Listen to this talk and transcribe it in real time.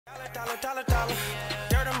Dollar.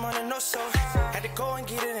 Dirt and money, no soul. Had to go and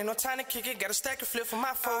get it, ain't no time to kick it. Got a stack of flip for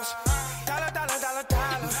my foes. Dollar.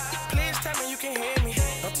 Please tell me you can hear me.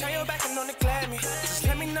 Don't turn your back and don't neglect me. Just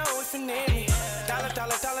let me know if you need me. Dollar.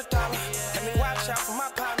 Let me watch out for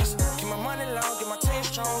my partners. Keep my money long, get my team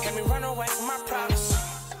strong. Let me run away from my problems.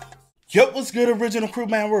 Yup, what's good, original crew,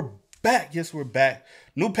 man? We're back. Yes, we're back.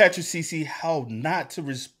 New Patrick CC, how not to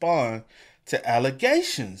respond to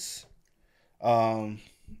allegations.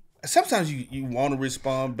 Sometimes you want to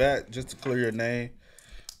respond back just to clear your name.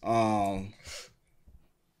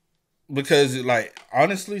 Because, like,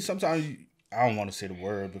 honestly, sometimes I don't want to say the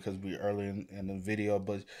word because we're early in the video,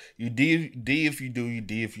 but you D if you do, you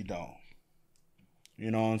D if you don't.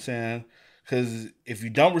 You know what I'm saying? Because if you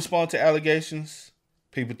don't respond to allegations,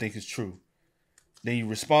 people think it's true. Then you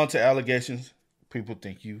respond to allegations, people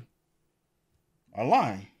think you are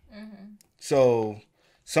lying. Mm-hmm. So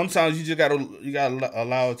sometimes you just gotta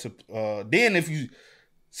allow it to. Then if you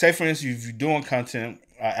say, for instance, if you're doing content,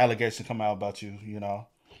 allegation come out about you, you know,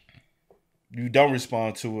 you don't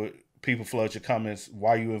respond to it. People flood your comments.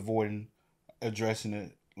 Why you avoiding addressing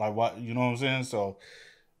it? Like, what, you know what I'm saying? So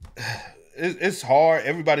it's hard.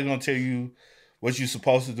 Everybody's gonna tell you what you're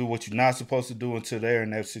supposed to do, what you're not supposed to do until they're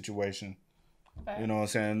in that situation. Okay. You know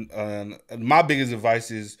what I'm saying? My biggest advice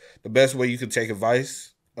is the best way you can take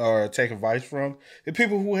advice from the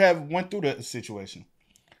people who have went through the situation,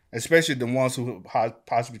 especially the ones who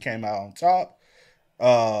possibly came out on top.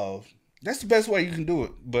 That's the best way you can do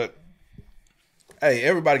it. But hey,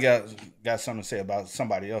 everybody got something to say about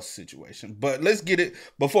somebody else's situation. But let's get it.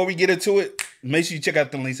 Before we get into it, make sure you check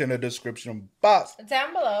out the links in the description box.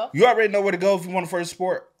 Down below. You already know where to go if you want to first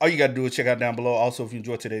support. All you got to do is check out down below. Also, if you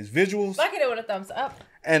enjoyed today's visuals. Like it with a thumbs up.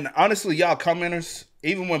 And honestly, y'all commenters,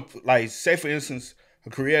 even when, like, say for instance,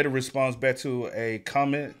 a creator responds back to a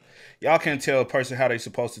comment, y'all can't tell a person how they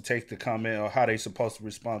supposed to take the comment or how they supposed to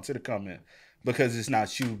respond to the comment because it's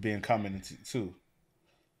not you being commented to.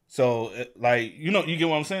 So, like, you know, you get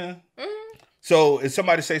what I'm saying? Mm-hmm. So, if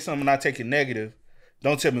somebody say something and I take it negative,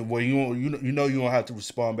 don't tell me, well, you know you don't have to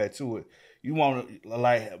respond back to it. You want to,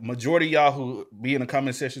 like, majority of y'all who be in the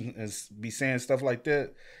comment section and be saying stuff like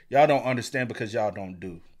that, y'all don't understand because y'all don't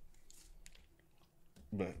do.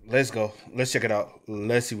 But let's go. Let's check it out.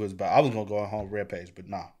 Let's see what's about. I was going to go on home rampage, but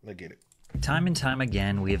nah, let's get it. Time and time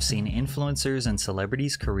again, we have seen influencers and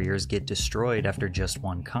celebrities' careers get destroyed after just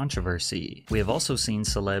one controversy. We have also seen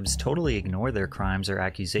celebs totally ignore their crimes or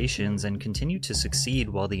accusations and continue to succeed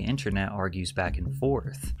while the internet argues back and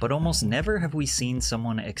forth. But almost never have we seen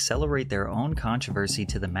someone accelerate their own controversy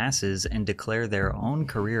to the masses and declare their own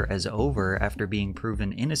career as over after being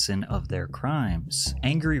proven innocent of their crimes.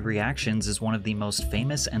 Angry Reactions is one of the most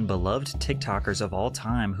famous and beloved TikTokers of all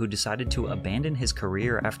time who decided to abandon his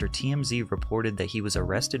career after TMZ reported that he was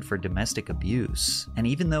arrested for domestic abuse. And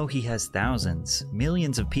even though he has thousands,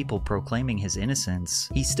 millions of people proclaiming his innocence,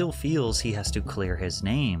 he still feels he has to clear his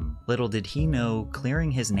name. Little did he know,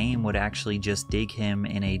 clearing his name would actually just dig him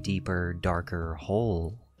in a deeper, darker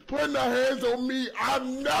hole. Putting their hands on me, I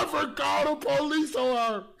never called the police on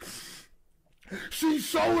her. She's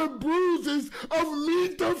showing bruises of me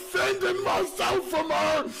defending myself from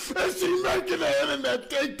her, and she making the internet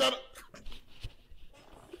think that...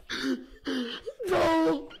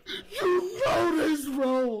 Bro, you know this,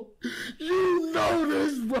 bro. You know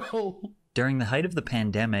this, bro. During the height of the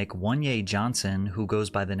pandemic, Wonye Johnson, who goes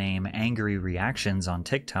by the name Angry Reactions on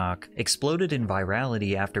TikTok, exploded in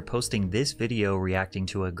virality after posting this video reacting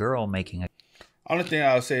to a girl making a... Only thing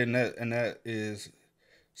I'll say in that is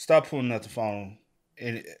stop pulling out the phone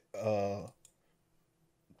and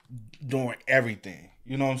doing everything.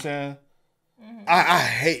 You know what I'm saying? Mm-hmm. I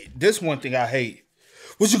hate this one thing I hate.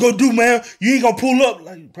 What you gonna do, man? You ain't gonna pull up.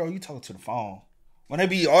 Like, bro, you talking to the phone. When they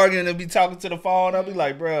be arguing, they be talking to the phone. I'll be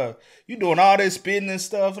like, bro, you doing all this spitting and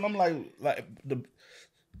stuff. And I'm like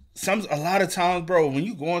a lot of times, bro, when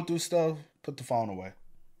you going through stuff, put the phone away.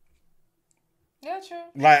 Yeah, true.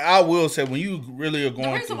 Like, I will say, when you really are going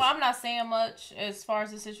through... The reason why I'm not saying much as far as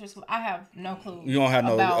the situation, I have no clue. You don't have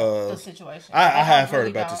about the situation. I have heard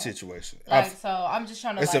about the situation. Like, so I'm just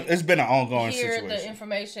trying to, it's been an ongoing hear situation. The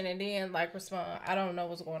information and then, like, respond. I don't know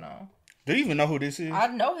what's going on. Do you even know who this is? I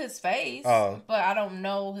know his face, but I don't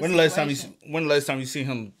know his situation. When the last time you see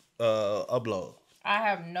him upload? I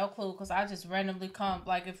have no clue because I just randomly come,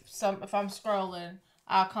 like, if I'm scrolling,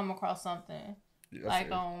 I'll come across something.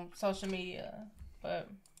 Like on social media, but...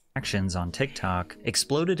 Actions on TikTok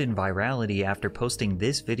exploded in virality after posting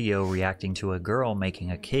this video reacting to a girl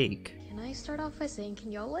making a cake. Can I start off by saying,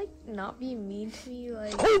 can y'all, like, not be mean to me?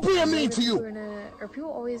 Like, Who being mean to you? Or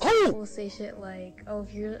people always Who? will say shit like, oh,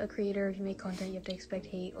 if you're a creator, if you make content, you have to expect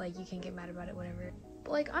hate. Like, you can't get mad about it, whatever.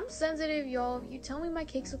 But, like, I'm sensitive, y'all. If you tell me my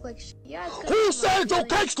cakes look like shit, yeah, it's gonna Who said your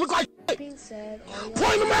cakes look like That being said, all y'all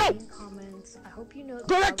Point 'em out! mean comments, I hope you know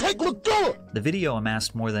that cake look good! The video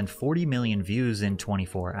amassed more than 40 million views in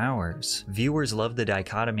 24 hours. Viewers loved the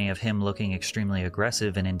dichotomy of him looking extremely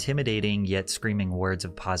aggressive and intimidating, yet screaming words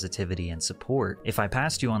of positivity and support. If I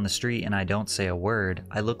passed you on the street and I don't say a word,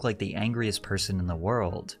 I look like the angriest person in the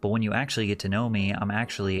world. But when you actually get to know me, I'm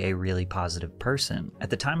actually a really positive person. At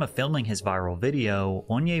the time of filming his viral video,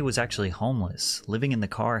 Wonye was actually homeless, living in the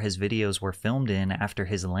car his videos were filmed in after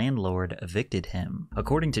his landlord evicted him.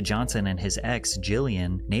 According to Johnson and his ex,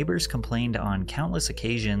 Jillian, neighbors complained on countless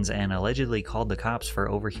occasions and allegedly called the cops for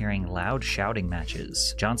overhearing loud shouting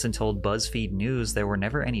matches. Johnson told BuzzFeed News there were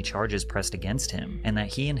never any charges pressed against him, and that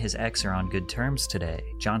he and his ex are on good terms today.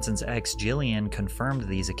 Johnson's ex, Jillian, confirmed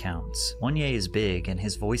these accounts. Wonye is big, and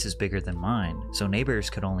his voice is bigger than mine, so neighbors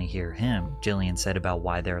could only hear him, Jillian said about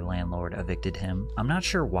why their landlord evicted him. I'm not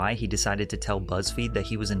sure why he decided to tell BuzzFeed that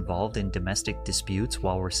he was involved in domestic disputes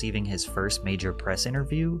while receiving his first major press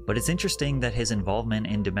interview, but it's interesting that his involvement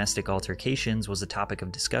in domestic altercations was a topic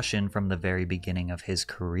of discussion from the very beginning of his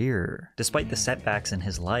career. Despite the setbacks in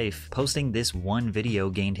his life, posting this one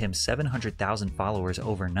video gained him 700,000 followers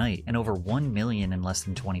overnight and over 1 million in less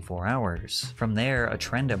than 24 hours. From there, a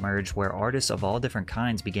trend emerged where artists of all different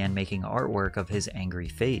kinds began making artwork of his angry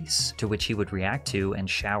face, to which he would react to and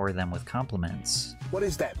shower them with compliments. What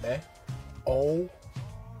is that, man? Oh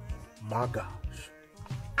my gosh.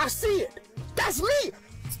 I see it. That's me.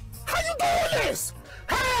 How you doing this?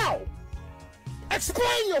 How?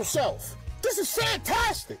 Explain yourself. This is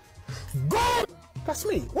fantastic. God, that's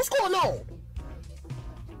me. What's going on?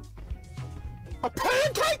 A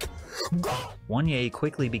pancake? God. Wonye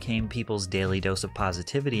quickly became people's daily dose of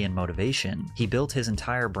positivity and motivation. He built his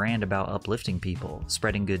entire brand about uplifting people,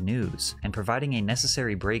 spreading good news, and providing a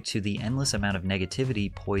necessary break to the endless amount of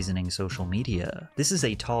negativity poisoning social media. This is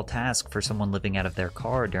a tall task for someone living out of their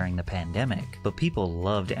car during the pandemic, but people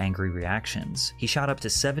loved angry reactions. He shot up to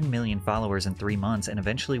 7 million followers in 3 months and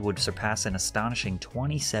eventually would surpass an astonishing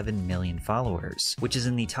 27 million followers, which is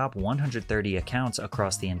in the top 130 accounts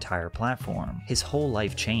across the entire platform. His whole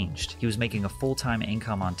life changed. He was making a full-time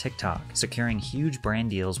income on TikTok, securing huge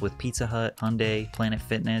brand deals with Pizza Hut, Hyundai, Planet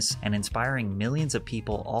Fitness, and inspiring millions of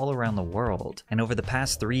people all around the world. And over the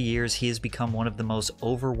past 3 years, he has become one of the most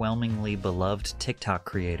overwhelmingly beloved TikTok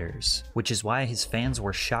creators, which is why his fans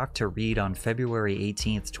were shocked to read on February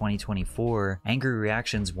 18th, 2024, Angry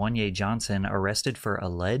Reactions Wonye Johnson arrested for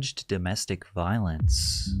alleged domestic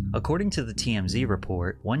violence. According to the TMZ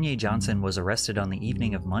report, Wonye Johnson was arrested on the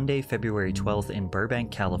evening of Monday, February 12th in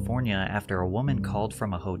Burbank, California, after a woman called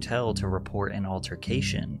from a hotel to report an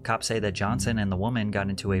altercation. Cops say that Johnson and the woman got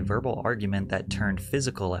into a verbal argument that turned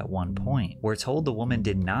physical at one point. We're told the woman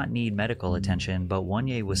did not need medical attention, but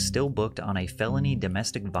Wonye was still booked on a felony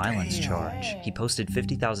domestic violence charge. He posted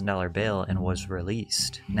 $50,000 bail and was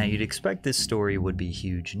released. Now you'd expect this story would be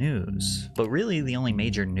huge news, but really the only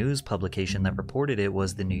major news publication that reported it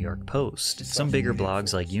was the New York Post. Some bigger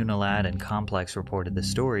blogs like Unilad and Complex reported the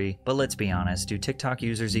story, but let's be honest, do TikTok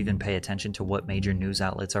users even pay attention to what major news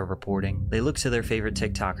outlets are reporting? They look to their favorite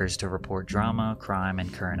TikTokers to report drama, crime,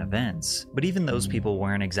 and current events. But even those people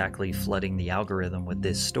weren't exactly flooding the algorithm with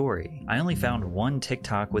this story. I only found one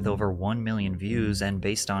TikTok with over 1 million views, and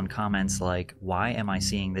based on comments like, "Why am I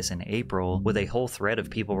seeing this in April?" with a whole thread of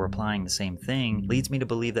people replying the same thing, leads me to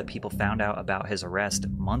believe that people found out about his arrest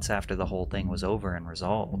months after the whole thing was over and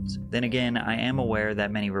resolved. Then again, I am aware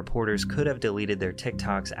that many reporters could have deleted their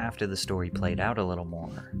TikToks after the story played out a little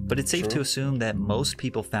more. But it's safe to assume that most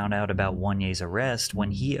people found out about Wonye's arrest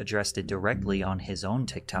when he addressed it directly on his own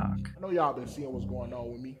TikTok. I know y'all been seeing what's going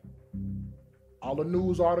on with me. All the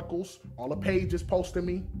news articles, all the pages posting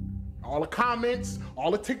me, all the comments,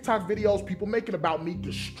 all the TikTok videos people making about me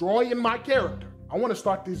destroying my character. I want to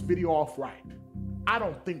start this video off right. I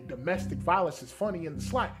don't think domestic violence is funny in the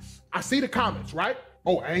slightest. I see the comments, right?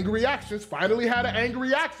 Oh, angry reactions, finally had an angry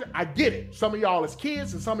reaction. I get it. Some of y'all is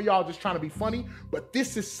kids and some of y'all just trying to be funny, but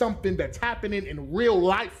this is something that's happening in real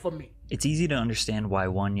life for me. It's easy to understand why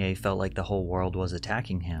Wonye felt like the whole world was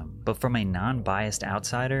attacking him, but from a non-biased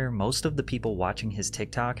outsider, most of the people watching his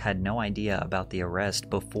TikTok had no idea about the arrest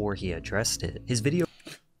before he addressed it. His video...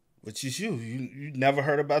 Which is you never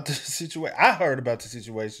heard about the situation. I heard about the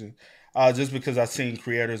situation just because I've seen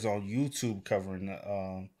creators on YouTube covering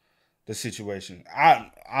the situation.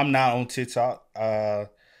 I'm not on TikTok. I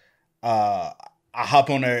hop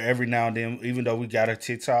on there every now and then, even though we got a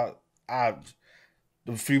TikTok.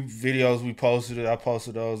 the few videos we posted, I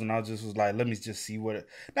posted those, and I just was like, let me just see what it.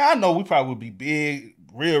 Now I know we probably would be big,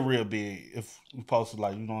 real big if we posted,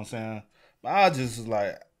 like, you know what I'm saying. But I just was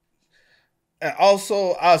like, and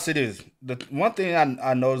also I'll say this: the one thing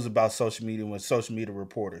I noticed about social media, when social media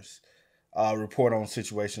reporters report on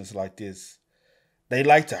situations like this, they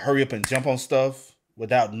like to hurry up and jump on stuff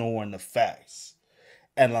without knowing the facts.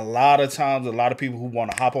 And a lot of times, a lot of people who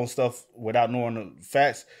want to hop on stuff without knowing the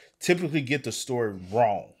facts typically get the story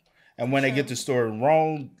wrong. And when they get the story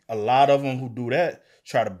wrong, a lot of them who do that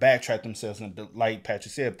try to backtrack themselves and, like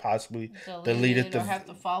Patrick said, possibly delete it. Or have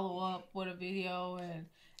to follow up with a video and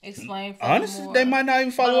explain. Honestly, more. They might not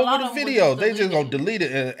even follow up with a video. They just gonna delete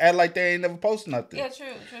it and act like they ain't never posted nothing. Yeah,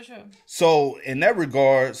 true. So in that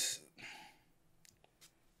regards,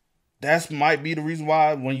 that might be the reason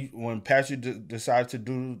why when Patrick decided to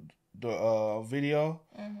do the video,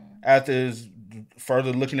 after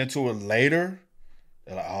further looking into it later,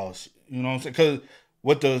 they're like, oh, you know what I'm saying? Because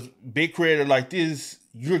with the big creator like this,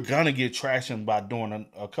 you're gonna get traction by doing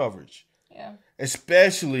a coverage. Yeah.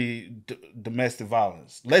 Especially domestic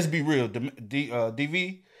violence. Let's be real.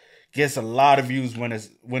 DV gets a lot of views when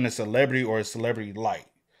a celebrity or a celebrity like.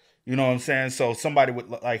 You know what I'm saying? So somebody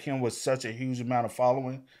like him with such a huge amount of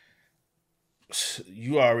following,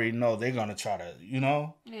 you already know they're gonna try to, you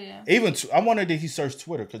know. Yeah. Even I wonder did he search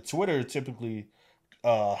Twitter, because Twitter typically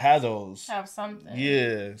have something.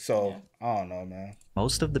 Yeah. So I don't know, man.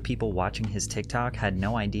 Most of the people watching his TikTok had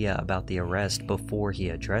no idea about the arrest before he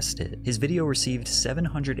addressed it. His video received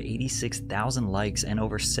 786,000 likes and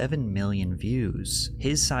over 7 million views.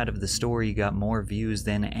 His side of the story got more views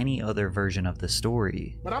than any other version of the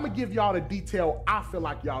story. But I'm gonna give y'all the detail I feel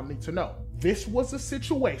like y'all need to know. This was a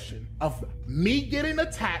situation of me getting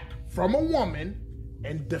attacked from a woman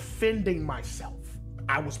and defending myself.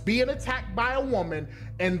 I was being attacked by a woman,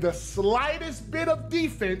 and the slightest bit of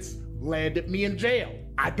defense landed me in jail.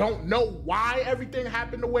 I don't know why everything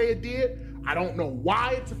happened the way it did. I don't know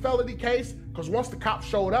why it's a felony case, because once the cops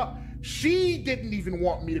showed up, she didn't even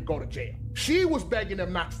want me to go to jail. She was begging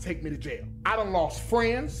them not to take me to jail. I done lost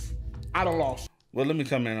friends. I done lost. Well, let me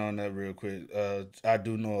come in on that real quick. I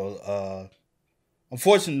do know,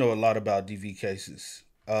 unfortunately, know a lot about DV cases.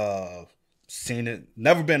 Seen it,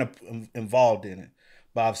 never been involved in it,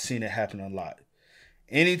 but I've seen it happen a lot.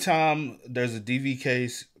 Anytime there's a DV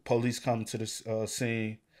case, police come to the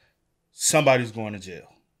scene, somebody's going to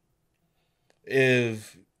jail.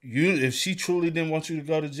 If she truly didn't want you to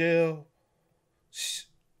go to jail,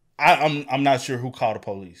 I'm not sure who called the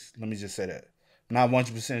police. Let me just say that. I'm not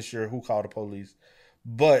 100% sure who called the police.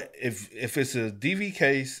 But if it's a DV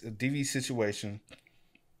case, a DV situation,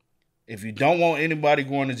 if you don't want anybody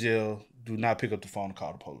going to jail, do not pick up the phone and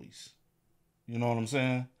call the police. You know what I'm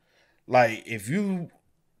saying? Like, if you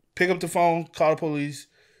pick up the phone, call the police,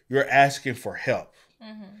 you're asking for help.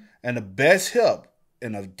 And the best help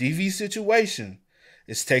in a DV situation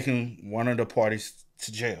is taking one of the parties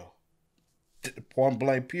to jail. Point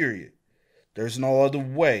blank, period. There's no other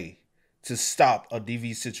way to stop a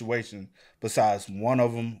DV situation besides one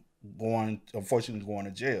of them unfortunately going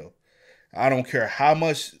to jail. I don't care how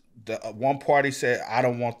much the one party said, I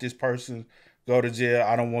don't want this person go to jail,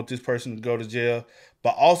 I don't want this person to go to jail.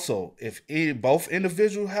 But also, if both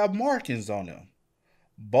individuals have markings on them,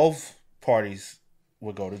 both parties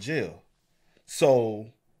will go to jail. So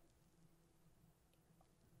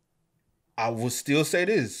I would still say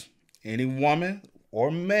this: any woman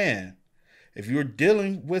or man, if you're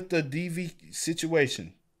dealing with the DV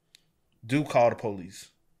situation, do call the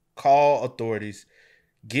police, call authorities,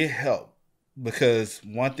 get help, because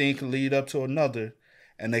one thing can lead up to another,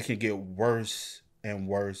 and they can get worse and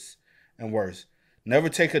worse and worse. Never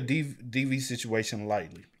take a DV situation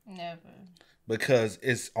lightly. Never. Because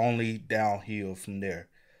it's only downhill from there.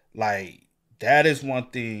 Like, that is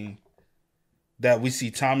one thing that we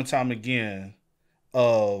see time and time again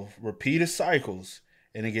of repeated cycles,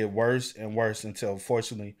 and it get worse and worse until,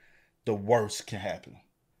 unfortunately, the worst can happen.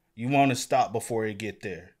 You want to stop before it get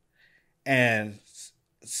there. And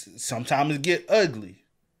sometimes it get ugly,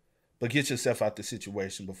 but get yourself out the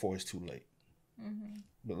situation before it's too late.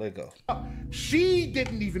 But let go. She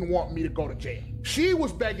didn't even want me to go to jail. She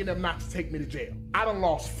was begging them not to take me to jail. I done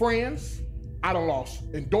lost friends. I done lost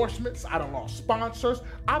endorsements. I done lost sponsors.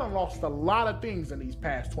 I done lost a lot of things in these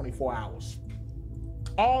past 24 hours.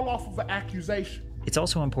 All off of an accusation. It's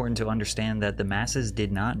also important to understand that the masses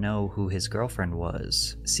did not know who his girlfriend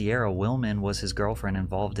was. Sierra Willman was his girlfriend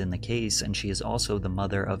involved in the case, and she is also the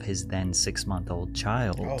mother of his then 6-month-old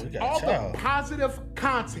child. Oh, all the positive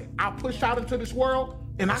content I pushed out into this world,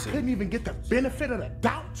 and I couldn't even get the benefit of the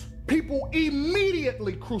doubt. people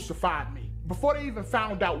immediately crucified me before they even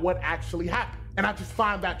found out what actually happened. And I just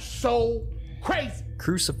find that so crazy.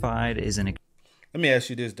 Crucified is an... Let me ask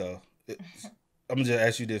you this, though. I'm going to just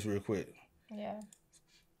ask you this real quick. Yeah.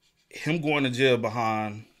 Him going to jail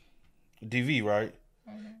behind DV, right?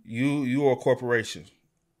 Mm-hmm. You are a corporation.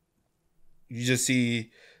 You just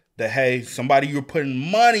see that, hey, somebody you're putting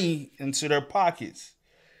money into their pockets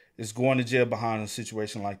is going to jail behind a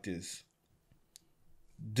situation like this.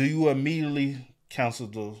 Do you immediately counsel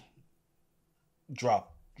to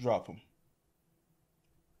drop him?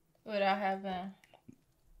 Without having...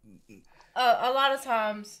 a lot of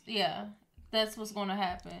times, yeah, that's what's going to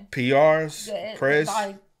happen. PRs, press?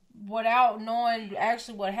 Like, without knowing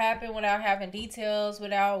actually what happened, without having details,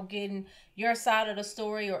 without getting your side of the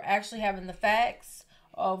story or actually having the facts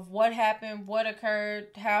of what happened, what occurred,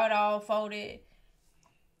 how it all folded,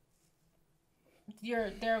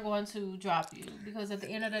 they're going to drop you, because at the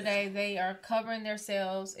end of the day, they are covering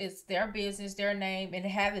themselves. It's their business, their name, and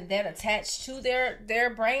having that attached to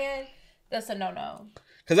their brand, that's a no-no.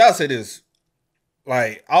 Because I'll say this,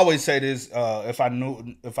 like I always say this, if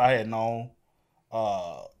I had known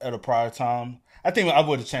at a prior time, I think I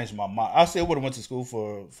would have changed my mind. I still would have went to school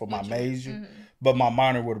for my major, but my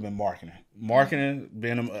minor would have been marketing.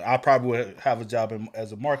 I probably would have a job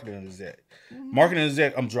as a marketing exec. Marketing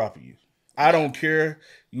exec, I'm dropping you. I don't care.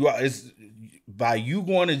 It's by you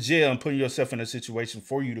going to jail and putting yourself in a situation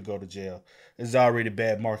for you to go to jail is already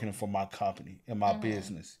bad marketing for my company and my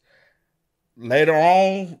business. Later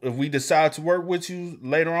on, if we decide to work with you,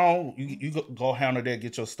 later on, you go handle that,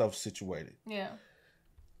 get your stuff situated. Yeah.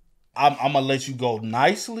 I'm gonna let you go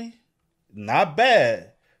nicely, not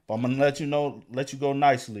bad, but I'm gonna let you go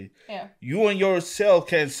nicely. Yeah. You and yourself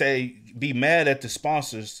can be mad at the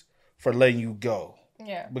sponsors for letting you go.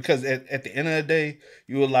 Yeah. Because at the end of the day,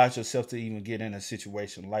 you allowed yourself to even get in a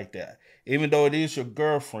situation like that. Even though it is your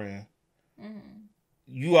girlfriend,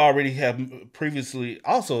 you already have previously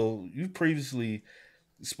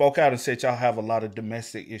spoke out and said y'all have a lot of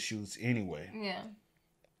domestic issues anyway. Yeah.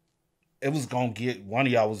 It was going to get, one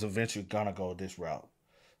of y'all was eventually going to go this route.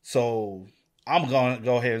 So I'm going to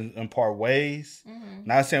go ahead and part ways.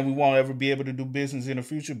 Not saying we won't ever be able to do business in the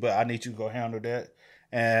future, but I need you to go handle that.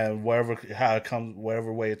 And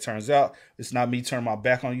whatever way it turns out, it's not me turning my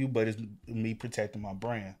back on you, but it's me protecting my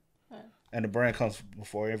brand. And the brand comes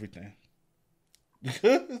before everything.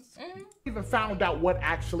 Even found out what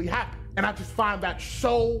actually happened. And I just find that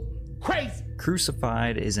so crazy.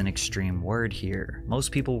 Crucified is an extreme word here.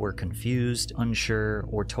 Most people were confused, unsure,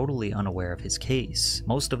 or totally unaware of his case.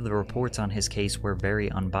 Most of the reports on his case were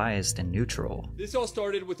very unbiased and neutral. This all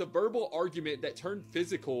started with a verbal argument that turned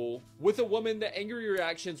physical with a woman that Angry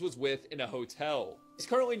Reactions was with in a hotel. It's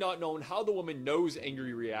currently not known how the woman knows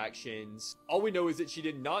Angry Reactions. All we know is that she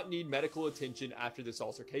did not need medical attention after this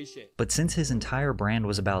altercation. But since his entire brand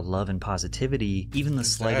was about love and positivity, even the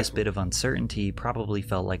slightest bit of uncertainty probably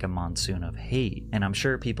felt like a monsoon of hate. And I'm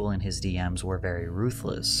sure people in his DMs were very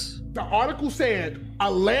ruthless. The article said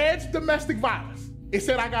alleged domestic violence. It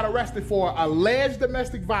said I got arrested for alleged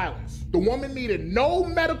domestic violence. The woman needed no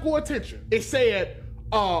medical attention. It said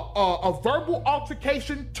a verbal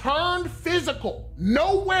altercation turned physical.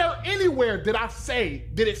 Nowhere, anywhere did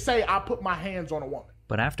it say I put my hands on a woman.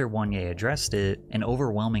 But after Wanye addressed it, an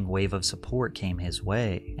overwhelming wave of support came his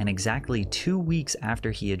way. And exactly 2 weeks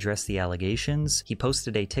after he addressed the allegations, he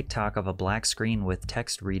posted a TikTok of a black screen with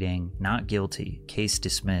text reading, "Not guilty, case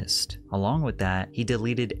dismissed." Along with that, he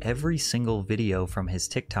deleted every single video from his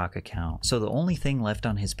TikTok account. So the only thing left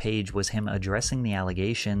on his page was him addressing the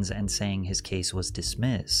allegations and saying his case was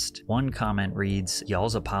dismissed. One comment reads,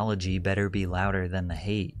 "Y'all's apology better be louder than the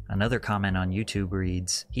hate." Another comment on YouTube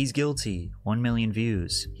reads, "He's guilty, 1 million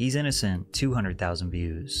views. He's innocent, 200,000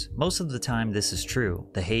 views." Most of the time this is true.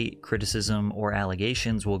 The hate, criticism, or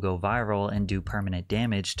allegations will go viral and do permanent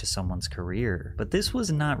damage to someone's career. But this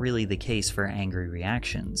was not really the case for Angry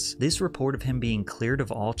Reactions. This report of him being cleared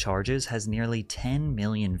of all charges has nearly 10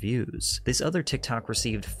 million views. This other TikTok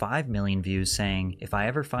received 5 million views saying, "If I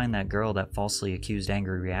ever find that girl that falsely accused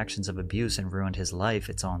Angry Reactions of abuse and ruined his life,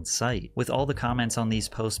 it's on site." With all the comments on these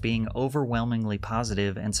posts being overwhelmingly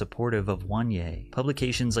positive and supportive of Wanye.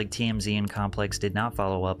 Publications like TMZ and Complex did not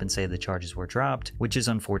follow up and say the charges were dropped, which is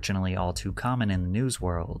unfortunately all too common in the news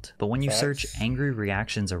world. But when you search Angry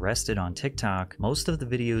Reactions arrested on TikTok, most of the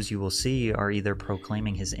videos you will see are either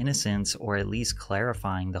proclaiming his innocence or at least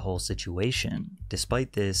clarifying the whole situation.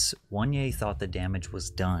 Despite this, Wanye thought the damage was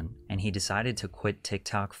done, and he decided to quit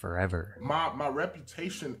TikTok forever. My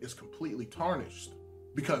reputation is completely tarnished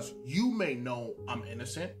because you may know I'm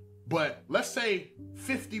innocent, But let's say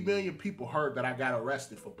 50 million people heard that I got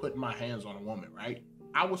arrested for putting my hands on a woman, right?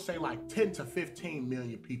 I would say like 10 to 15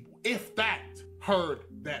 million people, if that, heard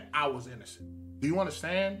that I was innocent. Do you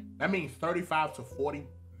understand? That means 35 to 40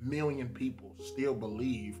 million people still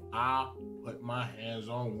believe I put my hands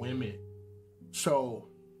on women. So,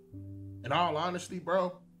 in all honesty,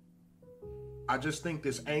 bro, I just think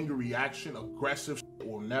this anger reaction, aggressive shit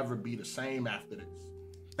will never be the same after this.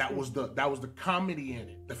 That was the comedy in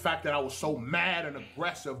it. The fact that I was so mad and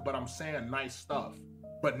aggressive, but I'm saying nice stuff.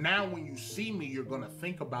 But now when you see me, you're gonna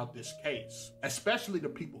think about this case, especially the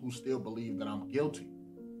people who still believe that I'm guilty.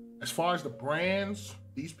 As far as the brands,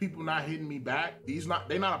 these people not hitting me back.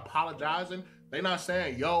 They're not apologizing. They're not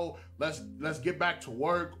saying, yo, let's get back to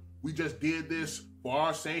work. We just did this for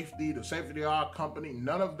our safety, the safety of our company.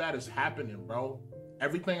 None of that is happening, bro.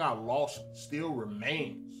 Everything I lost still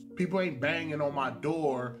remains. People ain't banging on my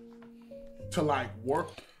door to like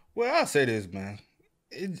work. Well, I'll say this, man.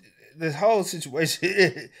 This whole situation,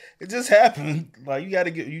 it just happened. Like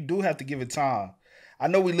you do have to give it time. I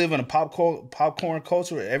know we live in a popcorn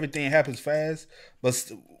culture where everything happens fast,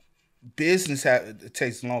 but business it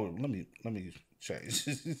takes longer. Let me change.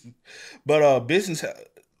 But business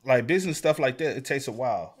stuff like that, it takes a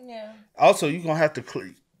while. Yeah. Also, you're gonna have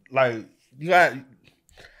to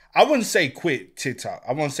I wouldn't say quit TikTok.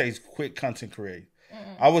 I wouldn't say quit content creating.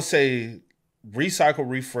 I would say recycle,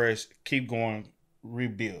 refresh, keep going,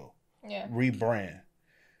 rebuild, rebrand.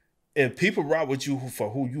 If people rock with you for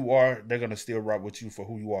who you are, they're gonna still rock with you for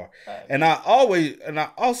who you are. Right. And I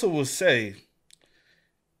also will say,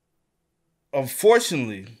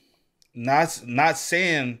 unfortunately, not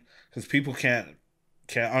saying because people can't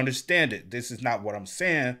understand it. This is not what I'm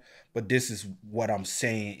saying, but this is what I'm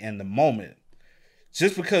saying in the moment.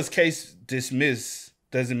 Just because case dismissed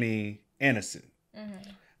doesn't mean innocent.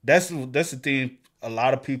 Mm-hmm. That's the thing a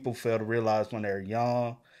lot of people fail to realize when they're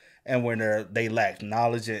young and when they lack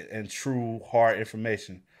knowledge and true hard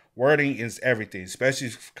information. Wording is everything,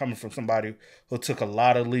 especially coming from somebody who took a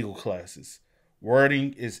lot of legal classes.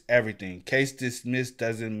 Wording is everything. Case dismissed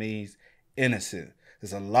doesn't mean innocent.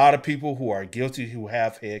 There's a lot of people who are guilty who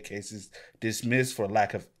have had cases dismissed for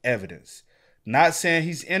lack of evidence. Not saying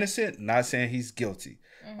he's innocent, not saying he's guilty.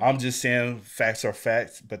 Mm-hmm. I'm just saying facts are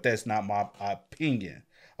facts, but that's not my opinion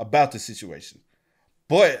about the situation.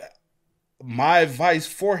 But my advice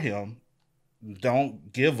for him,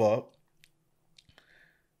 don't give up.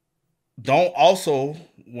 Don't also,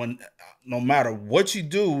 no matter what you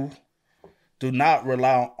do not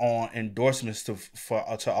rely on endorsements to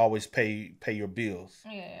always pay your bills.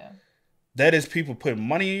 Yeah. That is people putting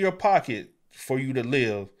money in your pocket for you to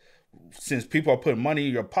live. Since people are putting money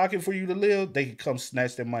in your pocket for you to live, they can come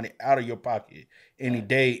snatch their money out of your pocket any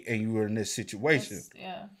day, and you are in this situation.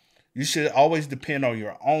 You should always depend on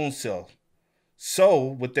your own self. So,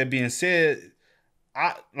 with that being said,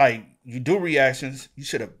 you do reactions. You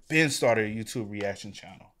should have been started a YouTube reaction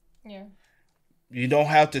channel. Yeah. You don't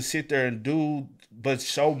have to sit there and but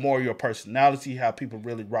show more your personality, how people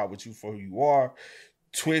really rock with you for who you are.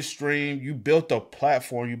 Twitch stream, you built a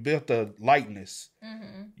platform, you built a likeness.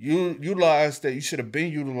 Mm-hmm. You utilized that. You should have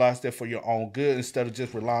been utilized that for your own good instead of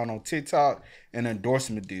just relying on TikTok and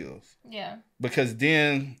endorsement deals. Yeah. Because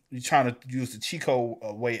then you're trying to use the cheat code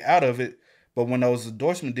way out of it. But when those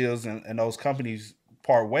endorsement deals and those companies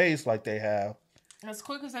part ways like they have, as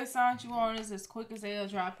quick as they signed you on, is as quick as they'll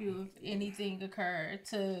drop you if anything occurred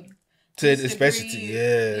to especially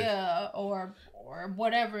or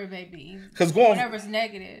whatever it may be. Because whatever's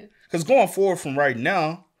negative. Because going forward from right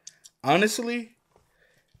now, honestly,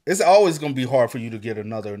 it's always going to be hard for you to get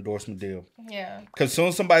another endorsement deal. Yeah. Because soon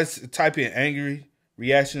as somebody type in angry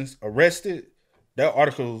reactions, arrested, those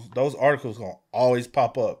articles going to always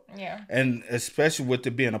pop up. Yeah. And especially with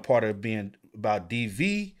it being a part of being about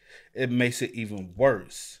DV, it makes it even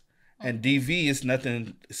worse. And DV is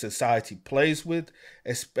nothing society plays with,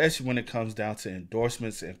 especially when it comes down to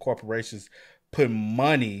endorsements and corporations putting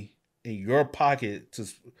money in your pocket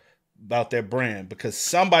about their brand, because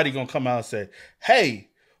somebody gonna come out and say, "Hey,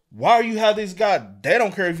 why are you have this guy?" They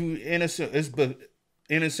don't care if you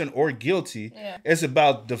innocent or guilty. Yeah. It's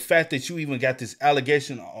about the fact that you even got this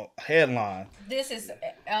allegation headline. This is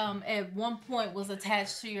at one point was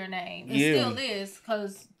attached to your name. It still is,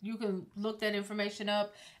 because you can look that information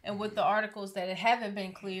up, and with the articles that haven't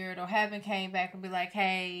been cleared or haven't came back and be like,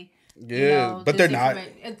 "Hey." But they're not.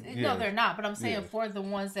 No, they're not. But I'm saying for the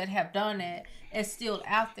ones that have done it, it's still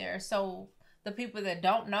out there. So the people that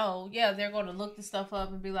don't know, they're going to look the stuff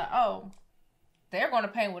up and be like, oh, they're going to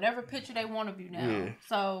paint whatever picture they want of you now. Yeah.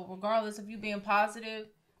 So regardless of you being positive,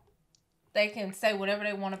 they can say whatever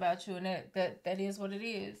they want about you, and that is what it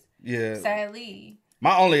is. Yeah. Sadly.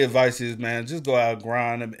 My only advice is, man, just go out,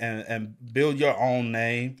 grind, and build your own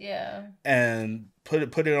name. Yeah. And put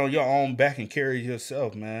it on your own back and carry it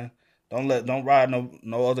yourself, man. Don't ride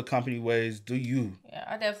no other company ways. Do you? Yeah,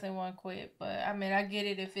 I definitely want to quit, but I mean, I get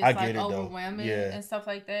it if it's I like get it, though. overwhelming Yeah. and stuff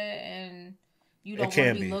like that, and you don't It want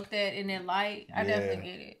can to be be. looked at in that light. I Yeah.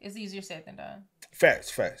 definitely get it. It's easier said than done.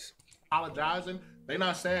 Facts. Apologizing. They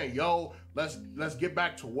not saying, yo, let's get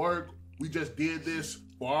back to work. We just did this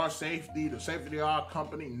for our safety, the safety of our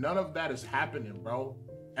company. None of that is happening, bro.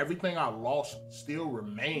 Everything I lost still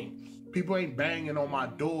remains. People ain't banging on my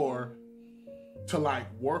door to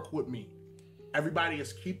like work with me. Everybody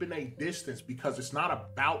is keeping a distance because it's not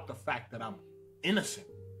about the fact that I'm innocent.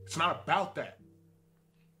 It's not about that.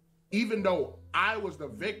 Even though I was the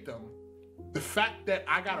victim, the fact that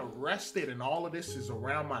I got arrested and all of this is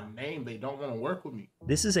around my name, they don't want to work with me.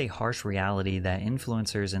 This is a harsh reality that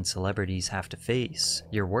influencers and celebrities have to face.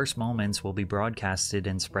 Your worst moments will be broadcasted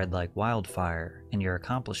and spread like wildfire, and your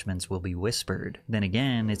accomplishments will be whispered. Then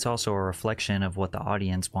again, it's also a reflection of what the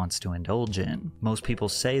audience wants to indulge in. Most people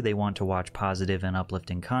say they want to watch positive and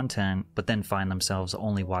uplifting content, but then find themselves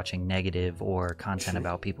only watching negative or content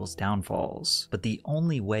about people's downfalls. But the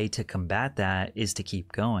only way to combat that is to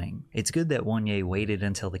keep going. It's good that Wanye waited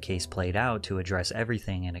until the case played out to address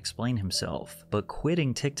everything and explain himself, but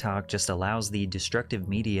quitting TikTok just allows the destructive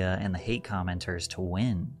media and the hate commenters to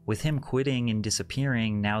win. With him quitting and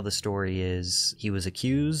disappearing, now the story is he was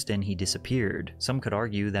accused and he disappeared. Some could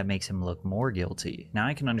argue that makes him look more guilty. Now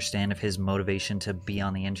I can understand if his motivation to be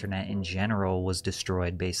on the internet in general was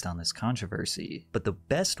destroyed based on this controversy, but the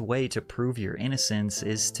best way to prove your innocence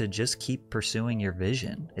is to just keep pursuing your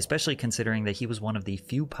vision, especially considering that he was one of the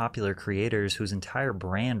few popular creators whose entire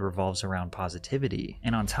brand revolves around positivity.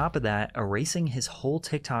 And on top of that, erasing his whole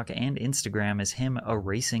TikTok and Instagram is him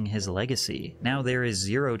erasing his legacy. Now there is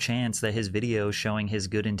zero chance that his videos showing his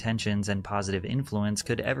good intentions and positive influence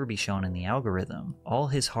could ever be shown in the algorithm. All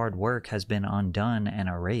his hard work has been undone and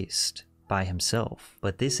erased by himself.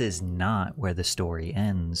 But this is not where the story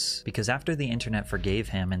ends, because after the internet forgave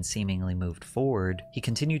him and seemingly moved forward, he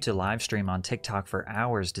continued to live stream on TikTok for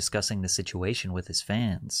hours discussing the situation with his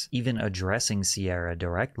fans, even addressing Sierra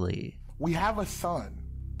directly. We have a son,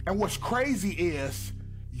 and what's crazy is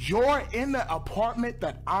you're in the apartment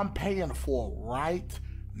that I'm paying for right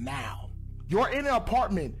now. You're in the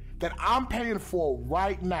apartment that I'm paying for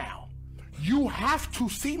right now. You have to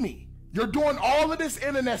see me. You're doing all of this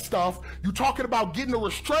internet stuff. You're talking about getting a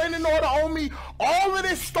restraining order on me. All of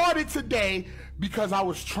this started today because I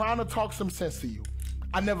was trying to talk some sense to you.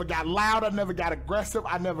 I never got loud. I never got aggressive.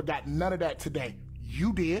 I never got none of that today.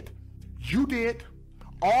 You did. You did.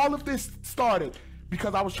 All of this started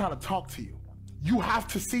because I was trying to talk to you. You have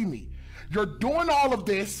to see me. You're doing all of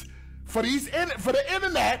this for the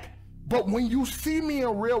internet, but when you see me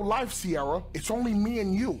in real life, Sierra, it's only me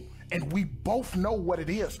and you. And we both know what it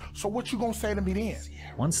is. So what you gonna say to me then?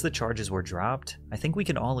 Once the charges were dropped, I think we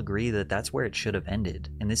can all agree that that's where it should have ended,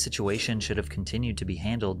 and this situation should have continued to be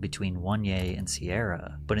handled between Wanye and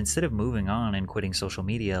Sierra. But instead of moving on and quitting social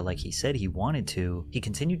media like he said he wanted to, he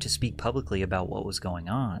continued to speak publicly about what was going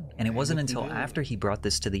on. And it wasn't until after he brought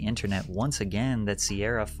this to the internet once again that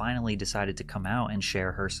Sierra finally decided to come out and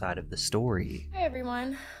share her side of the story. Hi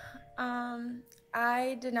everyone.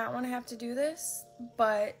 I did not want to have to do this,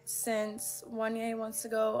 but since Wanye wants to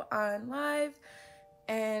go on live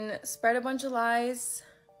and spread a bunch of lies,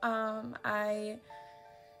 I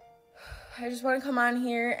just want to come on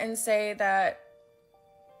here and say that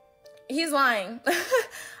he's lying. If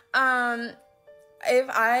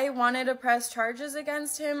I wanted to press charges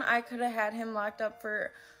against him, I could have had him locked up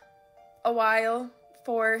for a while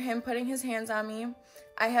for him putting his hands on me.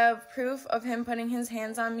 I have proof of him putting his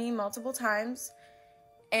hands on me multiple times.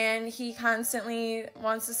 And he constantly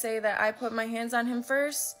wants to say that I put my hands on him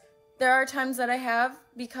first. There are times that I have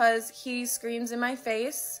because he screams in my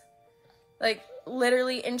face, like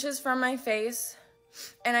literally inches from my face,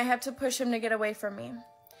 and I have to push him to get away from me.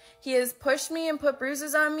 He has pushed me and put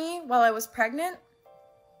bruises on me while I was pregnant.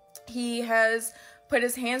 He has put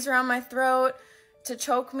his hands around my throat to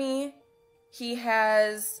choke me. He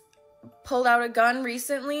has pulled out a gun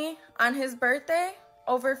recently on his birthday.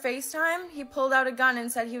 Over FaceTime, he pulled out a gun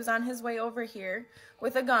and said he was on his way over here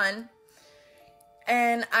with a gun.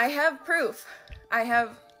 And I have proof. I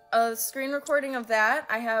have a screen recording of that.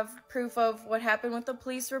 I have proof of what happened with the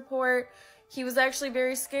police report. He was actually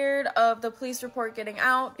very scared of the police report getting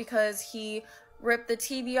out because he ripped the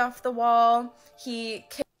TV off the wall. He...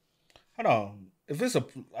 Hold on. If it's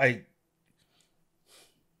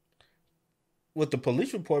with the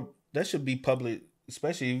police report, that should be public,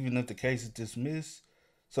 especially even if the case is dismissed.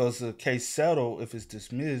 So it's a case settled. If it's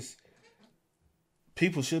dismissed,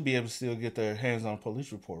 people should be able to still get their hands on a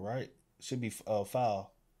police report, right? Should be filed.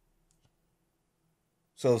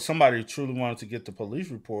 So if somebody truly wanted to get the police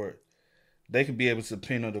report, they could be able to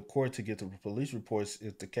subpoena the court to get the police reports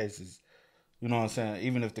if the case is, you know what I'm saying?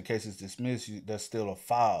 Even if the case is dismissed, that's still a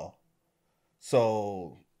file.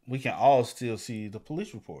 So we can all still see the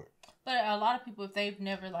police report. But a lot of people, if they've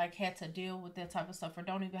never like had to deal with that type of stuff or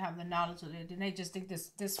don't even have the knowledge of it, then they just think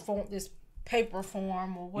this paper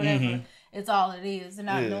form or whatever it's all it is, and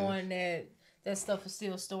not knowing that stuff is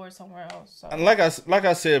still stored somewhere else. So. And like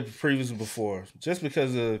I said previously before, just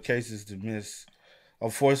because the case is dismissed,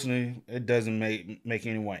 unfortunately, it doesn't make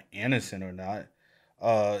anyone innocent or not.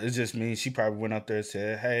 It just means she probably went up there and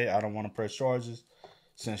said, "Hey, I don't want to press charges."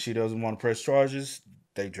 Since she doesn't want to press charges,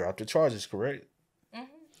 they dropped the charges, correct? Mm-hmm.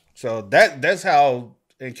 So that's how,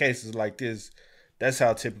 in cases like this, that's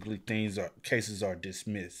how typically cases are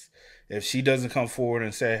dismissed. If she doesn't come forward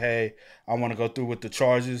and say, "Hey, I want to go through with the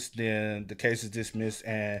charges," then the case is dismissed,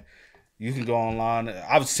 and you can go online.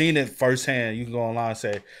 I've seen it firsthand. You can go online and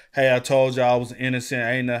say, "Hey, I told you I was innocent.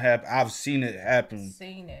 Ain't nothing happened." I've seen it happen.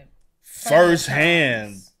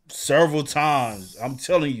 Firsthand several times. I'm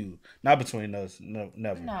telling you. Not between us. No,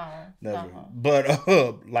 never. Never. No.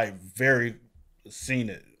 But like very seen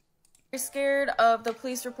it. You're scared of the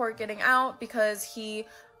police report getting out because he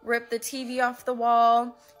ripped the TV off the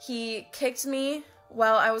wall. He kicked me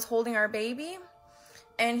while I was holding our baby,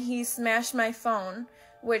 and he smashed my phone,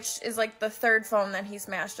 which is like the third phone that he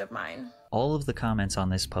smashed of mine. All of the comments on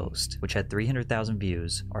this post, which had 300,000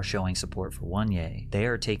 views, are showing support for Wanye. They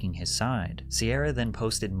are taking his side. Sierra then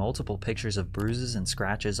posted multiple pictures of bruises and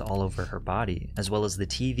scratches all over her body, as well as the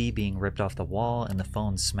TV being ripped off the wall and the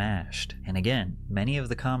phone smashed. And again, many of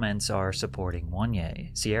the comments are supporting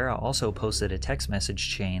Wanye. Sierra also posted a text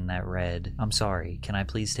message chain that read, "I'm sorry, can I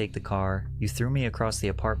please take the car? You threw me across the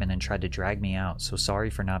apartment and tried to drag me out, so sorry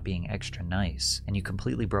for not being extra nice. And you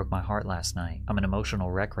completely broke my heart last night. I'm an emotional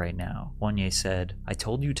wreck right now." Wanye said, "I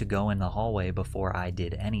told you to go in the hallway before I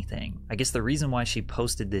did anything." I guess the reason why she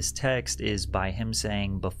posted this text is by him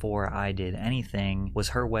saying "before I did anything" was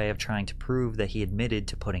her way of trying to prove that he admitted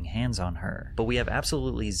to putting hands on her. But we have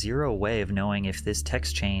absolutely zero way of knowing if this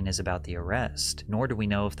text chain is about the arrest, nor do we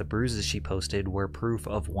know if the bruises she posted were proof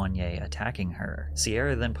of Wanye attacking her.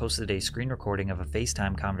 Sierra then posted a screen recording of a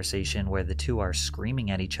FaceTime conversation where the two are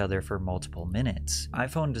screaming at each other for multiple minutes.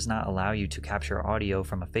 iPhone does not allow you to capture audio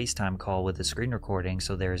from a FaceTime call with a screen recording,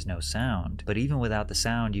 so there is no sound. But even without the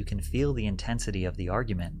sound, you can feel the intensity of the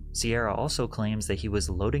argument. Sierra also claims that he was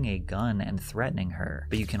loading a gun and threatening her,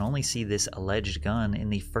 but you can only see this alleged gun in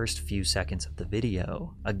the first few seconds of the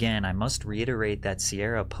video. Again, I must reiterate that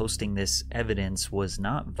Sierra posting this evidence was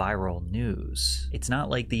not viral news. It's not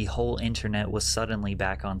like the whole internet was suddenly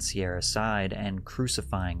back on Sierra's side and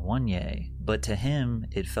crucifying Wanye, but to him,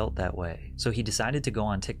 it felt that way. So he decided to go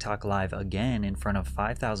on TikTok Live again in front of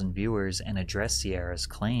 5,000 viewers and address Sierra's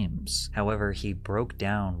claims. However, he broke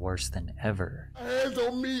down worse than ever. Hands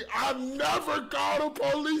on me, I never called the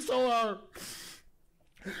police on her.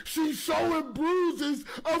 She's showing bruises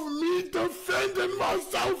of me defending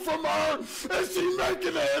myself from her, and she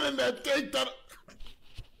making the internet think that...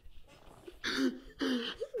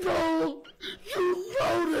 Bro, you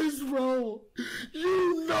know this, bro.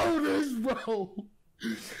 You know this, bro.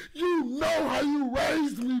 You know how you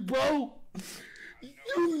raised me, bro.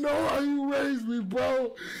 You know how you raised me,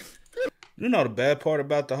 bro. You know the bad part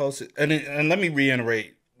about the whole and let me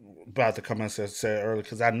reiterate about the comments I said earlier,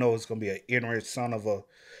 because I know it's gonna be an ignorant son of a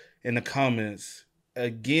in the comments.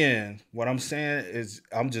 Again, what I'm saying is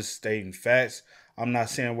I'm just stating facts. I'm not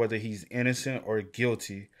saying whether he's innocent or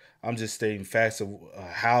guilty. I'm just stating facts of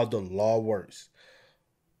how the law works.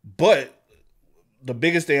 But the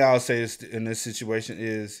biggest thing I'll say is in this situation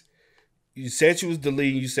is, you said you was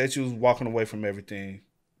deleting, you said you was walking away from everything.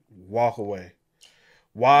 Walk away.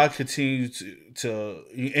 Why continue to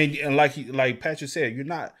and like Patrick said, you're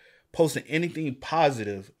not posting anything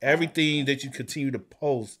positive. Everything that you continue to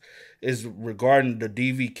post is regarding the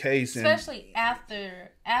DV case, especially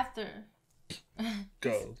after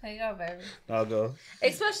go. Hey, go, baby. I'll go.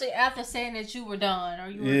 Especially after saying that you were done or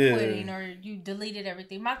you were quitting or you deleted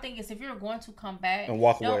everything. My thing is, if you're going to come back and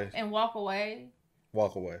walk away.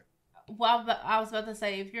 Well, I was about to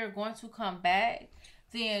say, if you're going to come back,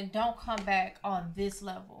 then don't come back on this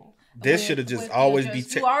level. This should have just always be...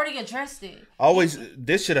 You already addressed it.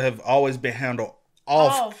 This should have always been handled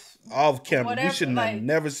off camera. Whatever, we should have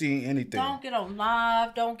never seen anything. Don't get on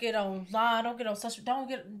live. Don't get online. Don't get on social. Don't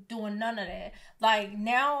get doing none of that. Like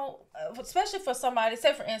now, especially for somebody,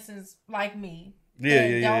 say for instance, like me.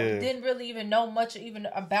 Didn't really even know much even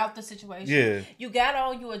about the situation. Yeah. You got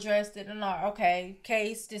on, you addressed it, and like, okay,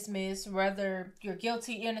 case dismissed, whether you're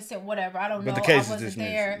guilty, innocent, whatever. I don't know. The case I wasn't is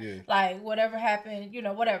there. Yeah. Like, whatever happened,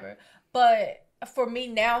 whatever. But for me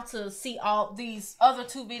now to see all these other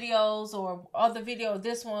 2 videos or other video,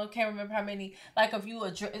 this one, can't remember how many, like, of you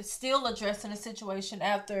still addressing the situation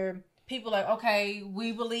after people like, okay,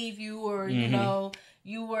 we believe you, or,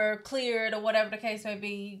 you were cleared, or whatever the case may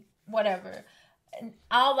be, whatever. And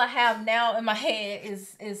all I have now in my head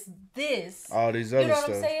is this. All these other stuff. You know what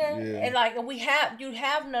I'm saying? Yeah. And like, you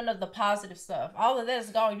have none of the positive stuff. All of that is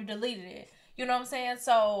gone. You deleted it. You know what I'm saying?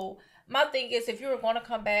 So my thing is, if you were going to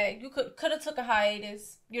come back, you could have took a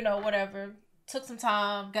hiatus, whatever, took some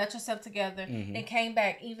time, got yourself together, and came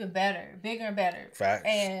back even better, bigger and better. Facts.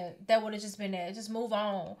 And that would have just been that. Just move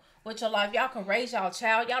on with your life. Y'all can raise y'all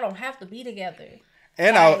child. Y'all don't have to be together.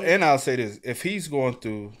 And I'll say this: if he's going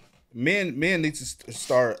through, men need to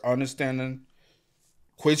start understanding.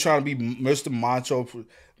 Quit trying to be Mr. Macho.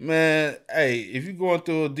 Man, hey, if you're going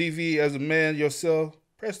through a DV as a man yourself,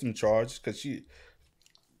 press them charges, because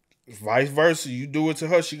vice versa, you do it to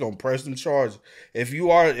her, she gonna press them charges. If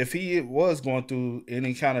he was going through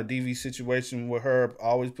any kind of DV situation with her,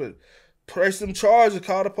 always press them charges,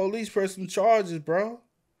 call the police, press them charges, bro.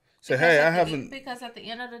 Say, hey, I haven't. Because at the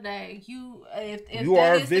end of the day, you you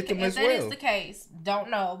are a victim as well. If that is the case,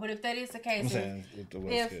 don't know. But if that is the case, if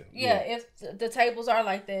the tables are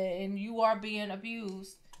like that and you are being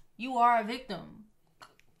abused, you are a victim.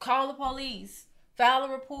 Call the police, file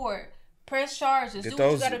a report, press charges, do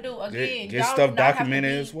what you gotta do. Again, get stuff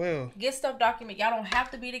documented as well. Get stuff documented. Y'all don't have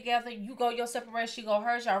to be together. You go your separate, she go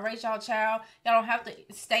hers. Y'all raise y'all child. Y'all don't have to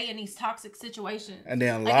stay in these toxic situations. And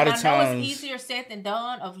then a lot of times, I know it's easier said than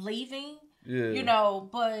done of leaving. Yeah.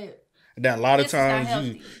 But and then a lot of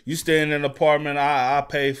times you stay in an apartment. I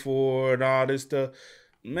pay for it and all this stuff.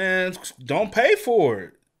 Man, don't pay for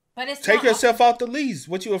it. But take yourself out the lease.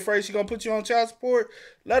 What, you afraid she gonna put you on child support?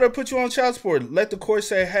 Let her put you on child support. Let the court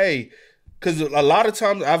say, hey. Because a lot of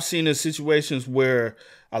times I've seen in situations where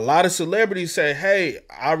a lot of celebrities say, hey,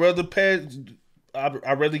 I'd rather give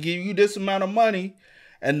you this amount of money,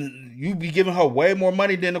 and you be giving her way more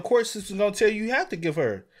money than the court system's going to tell you have to give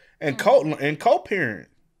her. And co-parent.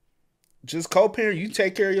 Just co-parent. You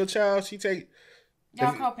take care of your child.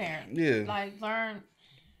 Y'all co-parent. Yeah. Like, learn.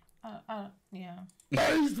 Yeah.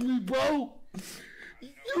 Raised me, bro.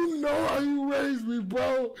 You know how you raised me,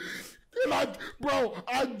 bro. And I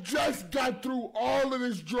just got through all of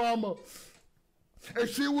this drama. And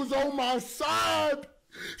she was on my side.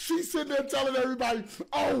 She's sitting there telling everybody,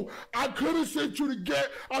 oh, I could have sent you to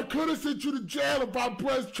jail if I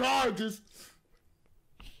pressed charges.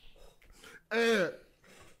 And,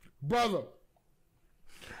 brother,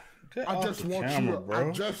 I just want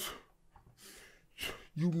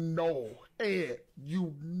you know,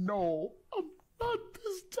 I'm not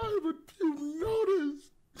this type of,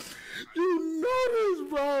 you know this,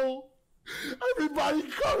 bro. Everybody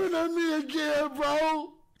coming at me again,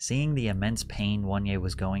 bro. Seeing the immense pain Wanye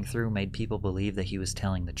was going through made people believe that he was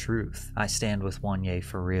telling the truth. I stand with Wanye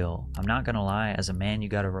for real. I'm not gonna lie, as a man you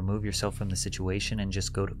gotta remove yourself from the situation and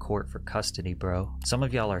just go to court for custody, bro. Some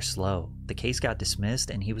of y'all are slow. The case got dismissed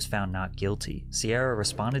and he was found not guilty. Sierra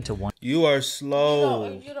responded to one. You are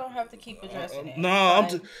slow. You don't have to keep addressing it. No,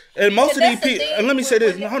 and most of these people, and let me say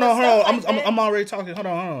this. Hold on. I'm already talking. Hold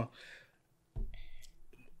on.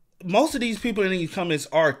 Most of these people in these comments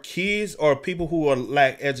are kids or people who are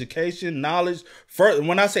lack education, knowledge.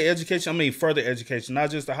 When I say education, I mean further education,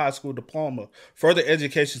 not just a high school diploma. Further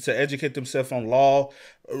education to educate themselves on law,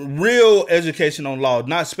 real education on law,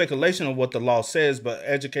 not speculation on what the law says, but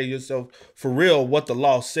educate yourself for real what the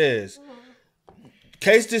law says.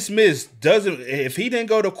 Case dismissed if he didn't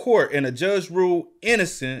go to court and a judge ruled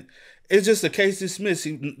innocent, it's just a case dismissed.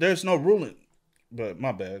 There's no ruling. But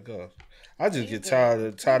my bad, God. I just get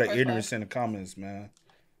tired of ignorance in the comments, man.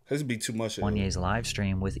 This be too much. Wanye's live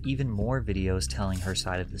stream with even more videos telling her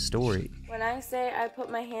side of the story. When I say I put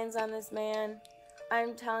my hands on this man,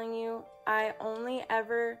 I'm telling you, I only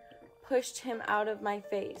ever pushed him out of my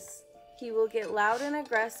face. He will get loud and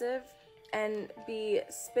aggressive and be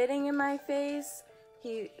spitting in my face.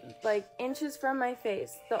 He, like, inches from my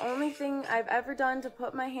face. The only thing I've ever done to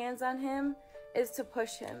put my hands on him is to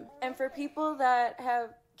push him. And for people that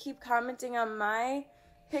keep commenting on my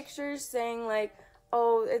pictures saying like,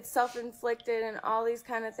 oh, it's self-inflicted and all these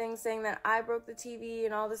kind of things, saying that I broke the TV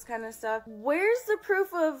and all this kind of stuff. Where's the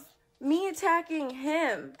proof of me attacking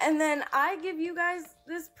him? And then I give you guys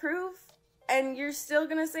this proof and you're still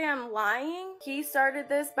gonna say I'm lying? He started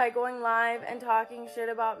this by going live and talking shit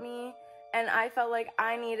about me, and I felt like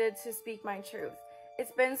I needed to speak my truth.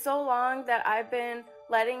 It's been so long that I've been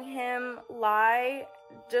letting him lie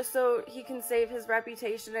just so he can save his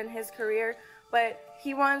reputation and his career, but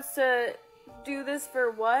he wants to do this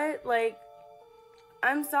for what? Like,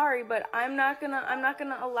 I'm sorry, but I'm not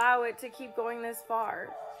gonna allow it to keep going this far.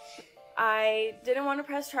 I didn't want to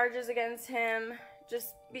press charges against him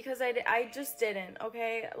just because I just didn't,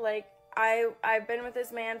 okay? Like, I've been with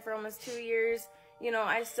this man for almost 2 years. You know,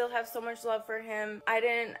 I still have so much love for him. I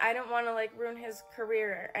didn't want to, like, ruin his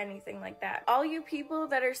career or anything like that. All you people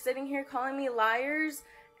that are sitting here calling me liars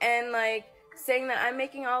and, like, saying that I'm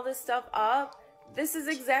making all this stuff up, this is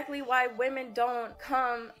exactly why women don't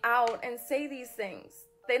come out and say these things.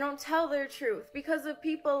 They don't tell their truth because of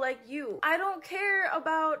people like you. I don't care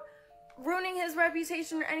about ruining his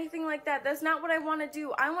reputation or anything like that. That's not what I want to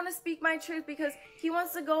do. I want to speak my truth because he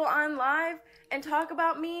wants to go on live and talk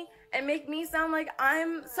about me and make me sound like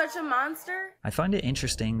I'm such a monster. I find it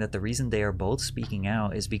interesting that the reason they are both speaking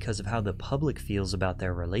out is because of how the public feels about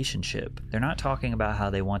their relationship. They're not talking about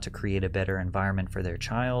how they want to create a better environment for their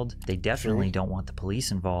child. They definitely don't want the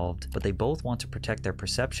police involved, but they both want to protect their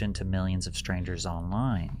perception to millions of strangers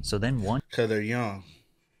online. So then one... Because they're young.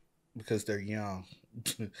 Because they're young.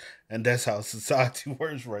 And that's how society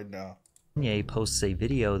works right now. Kanye posts a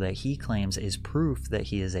video that he claims is proof that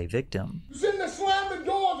he is a victim. You sitting there slamming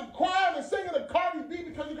doors and crying and singing a Cardi B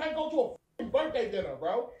because you can't go to a birthday dinner,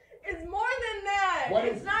 bro. It's more than that.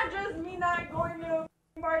 It's not just me not going to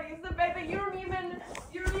a party. It's the fact that you don't even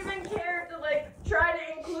care to, like, try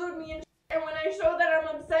to include me in. And when I show that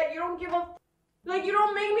I'm upset, you don't give a like, you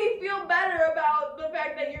don't make me feel better about the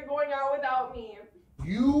fact that you're going out without me.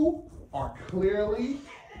 You are clearly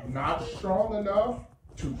not strong enough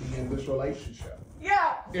to be in this relationship.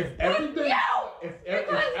 Yeah. If everything, if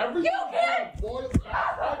everything boils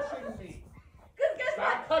down touching me.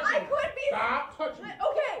 Stop touching me. Stop touching me.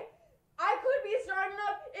 Okay, I could be strong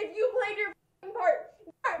enough if you played your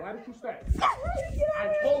part. Why did you stay?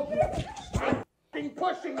 I told you. Stop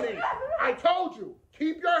pushing me. I told you.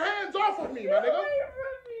 Keep your hands off of me, my nigga.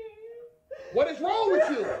 What is wrong with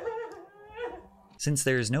you? Since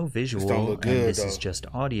there is no visual and this is just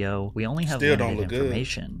audio, we only have limited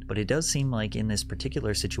information. But it does seem like in this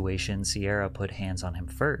particular situation, Sierra put hands on him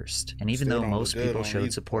first. And even though most people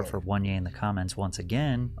showed support for Wanya in the comments once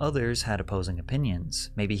again, others had opposing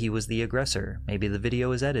opinions. Maybe he was the aggressor. Maybe the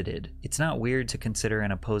video is edited. It's not weird to consider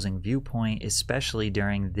an opposing viewpoint, especially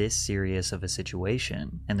during this serious of a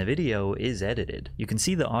situation. And the video is edited. You can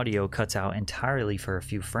see the audio cuts out entirely for a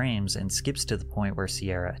few frames and skips to the point where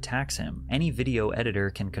Sierra attacks him. Any video editor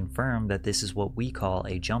can confirm that this is what we call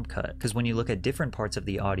a jump cut, because when you look at different parts of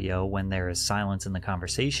the audio when there is silence in the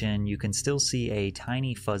conversation, you can still see a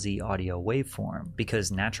tiny fuzzy audio waveform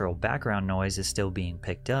because natural background noise is still being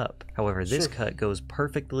picked up. However, this cut goes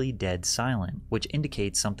perfectly dead silent, which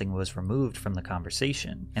indicates something was removed from the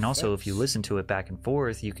conversation. And also, if you listen to it back and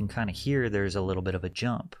forth, you can kind of hear there's a little bit of a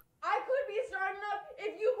jump. I could be strong enough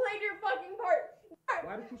if you played your fucking part.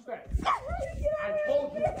 Why did you stay? I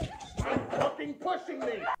told you. Stop fucking pushing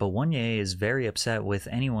me. But Wanya is very upset with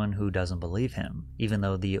anyone who doesn't believe him, even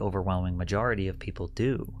though the overwhelming majority of people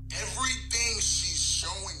do. Everything she's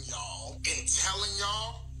showing y'all and telling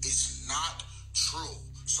y'all is not true.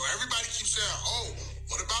 So everybody keeps saying, oh,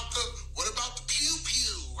 what about the pew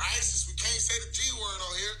pew, right? Since we can't say the G word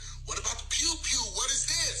on here, what about the pew pew? What is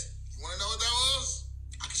this? You want to know what that was?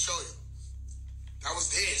 I can show you. That was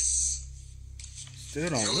this. Still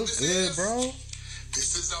don't look good, bro.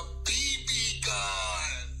 This is a BB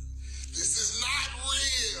gun. This is not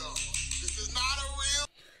real. This is not a real.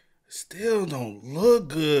 Still don't look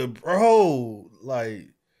good, bro.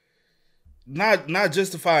 Like, not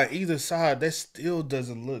justifying either side. That still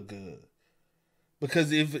doesn't look good.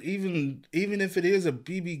 Because even if it is a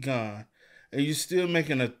BB gun and you're still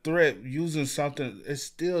making a threat using something, it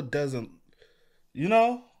still doesn't, you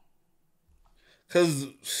know? Because,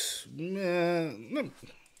 man, let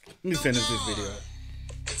me finish this video.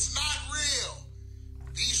 It's not real.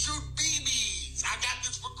 These shoot BBs. I got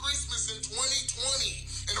this for Christmas in 2020.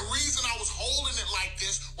 And the reason I was holding it like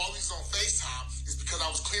this while we was on FaceTime is because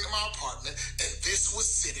I was cleaning my apartment and this was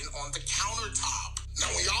sitting on the countertop.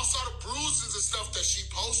 Now, when y'all saw the bruises and stuff that she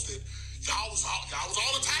posted, y'all was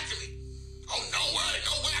all attacking me. Oh, no way,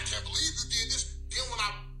 I can't believe you did this. Then when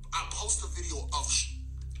I post a video of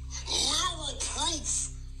literal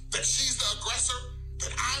proof that she's the aggressor,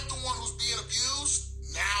 that I'm the one who's being abused,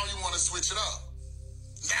 now you want to switch it up.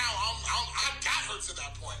 Now I got her to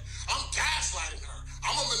that point. I'm gaslighting her.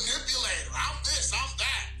 I'm a manipulator. I'm this, I'm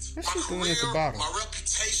that. My career, my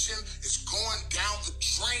reputation is going down the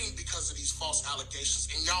drain because of these false allegations.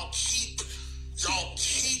 And y'all keep Y'all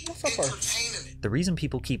keep entertaining it. The reason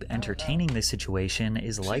people keep entertaining this situation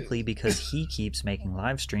is likely because he keeps making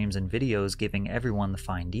live streams and videos giving everyone the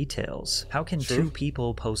fine details. How can two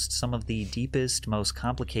people post some of the deepest, most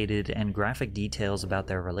complicated, and graphic details about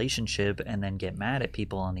their relationship and then get mad at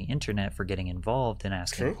people on the internet for getting involved and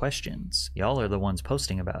asking questions? Y'all are the ones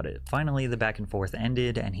posting about it. Finally, the back and forth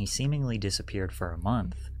ended and he seemingly disappeared for a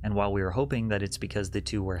month. And while we were hoping that it's because the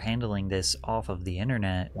two were handling this off of the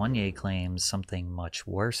internet, Wanye claims something much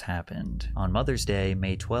worse happened. On Mother's Day,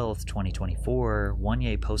 May 12th, 2024,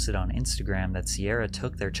 Wanye posted on Instagram that Sierra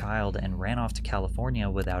took their child and ran off to California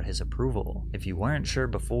without his approval. If you weren't sure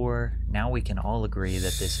before, now we can all agree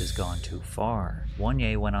that this has gone too far.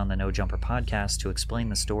 Wanye went on the No Jumper podcast to explain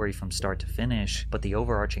the story from start to finish, but the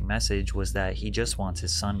overarching message was that he just wants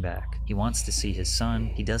his son back. He wants to see his son.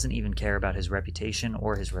 He doesn't even care about his reputation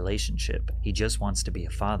or his relationship. He just wants to be a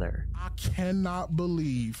father. I cannot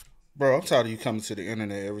believe. Bro, I'm tired of you coming to the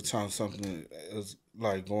internet every time something is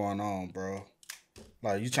like going on, bro.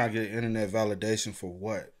 Like, you trying to get internet validation for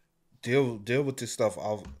what? Deal with this stuff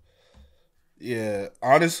off. Yeah,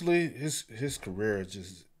 honestly, his career is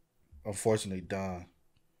just unfortunately done.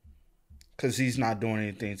 Because he's not doing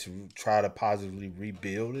anything to try to positively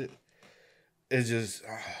rebuild it. It's just...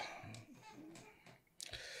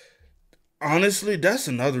 honestly, that's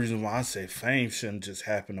another reason why I say fame shouldn't just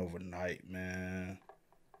happen overnight, man.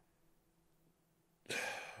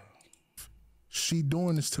 She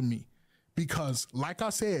doing this to me because, like I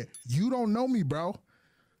said, you don't know me, bro.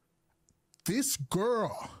 This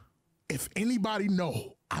girl, if anybody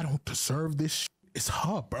know I don't deserve this shit, it's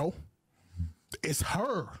her, bro. It's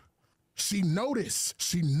her. She know this.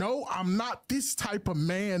 She know I'm not this type of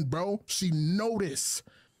man, bro. She know this.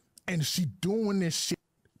 And she doing this shit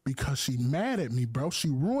because she mad at me, bro. She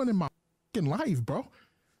ruining my fucking life, bro.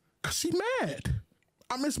 Cause she mad.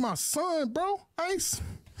 I miss my son, bro. I ain't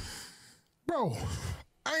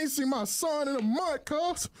seen my son in a month,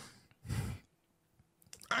 cuz.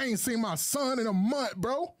 I ain't seen my son in a month,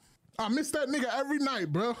 bro. I miss that nigga every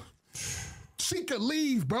night, bro. She could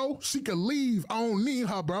leave, bro. She could leave. I don't need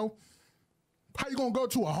her, bro. How you gonna go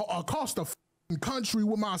to across the country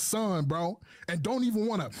with my son, bro, and don't even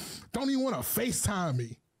wanna FaceTime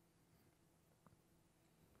me?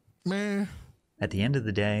 Man. At the end of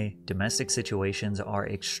the day, domestic situations are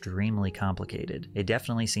extremely complicated. It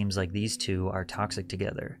definitely seems like these two are toxic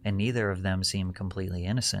together, and neither of them seem completely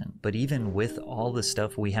innocent. But even with all the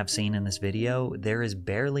stuff we have seen in this video, there is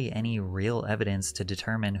barely any real evidence to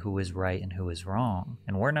determine who is right and who is wrong.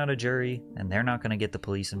 And we're not a jury, and they're not going to get the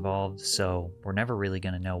police involved, so we're never really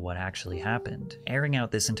going to know what actually happened. Airing out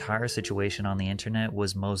this entire situation on the internet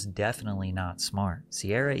was most definitely not smart.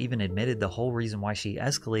 Sierra even admitted the whole reason why she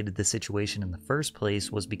escalated the situation in the first place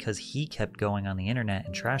was because he kept going on the internet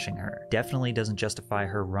and trashing her. Definitely doesn't justify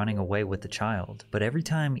her running away with the child, but every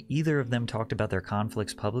time either of them talked about their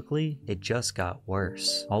conflicts publicly, it just got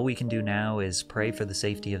worse. All we can do now is pray for the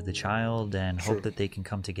safety of the child and hope that they can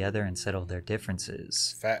come together and settle their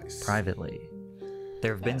differences privately.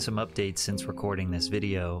 There have been some updates since recording this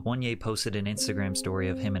video. Wanye posted an Instagram story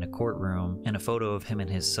of him in a courtroom and a photo of him and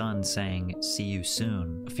his son saying, "See you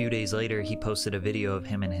soon." A few days later, he posted a video of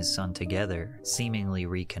him and his son together, seemingly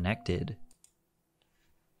reconnected.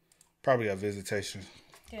 Probably got visitation.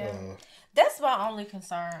 Yeah. That's my only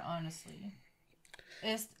concern, honestly.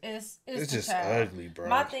 It's just child. ugly, bro.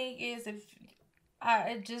 My thing is,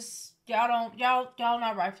 y'all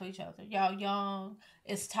not right for each other. Y'all young.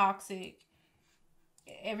 It's toxic.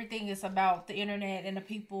 Everything is about the internet and the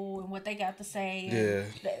people and what they got to say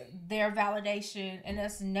and their validation, and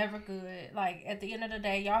that's never good. Like, at the end of the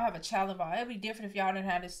day, y'all have a child involved. It'd be different if y'all didn't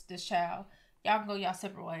have this child. Y'all can go y'all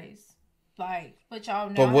separate ways. Like, but y'all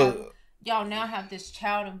now have this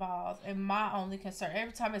child involved, and my only concern,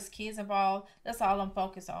 every time it's kids involved, that's all I'm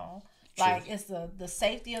focused on. Like, it's the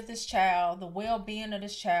safety of this child, the well-being of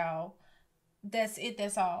this child. That's it.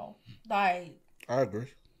 That's all. Like, I agree.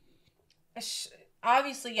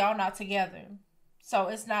 Obviously y'all not together, so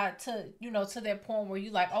it's not to that point where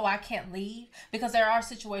you like, oh, I can't leave, because there are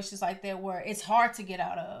situations like that where it's hard to get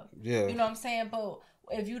out of. You know what I'm saying? But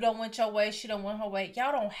if you don't want your way, she don't want her way,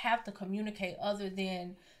 y'all don't have to communicate other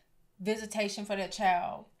than visitation for that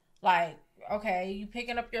child. Like, okay, you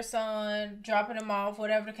picking up your son, dropping him off,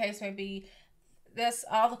 whatever the case may be, that's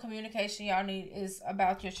all the communication y'all need is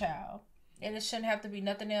about your child, and it shouldn't have to be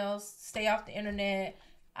nothing else. Stay off the internet.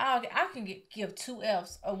 I can give 2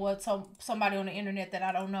 F's of what somebody on the internet that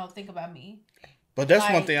I don't know think about me. But that's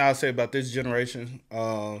one thing I'll say about this generation.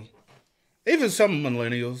 Even some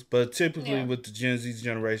millennials, but typically with the Gen Z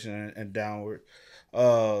generation and downward,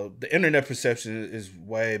 the internet perception is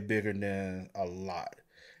way bigger than a lot.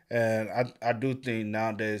 And I do think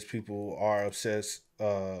nowadays people are obsessed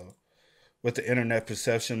with the internet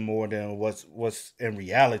perception more than what's in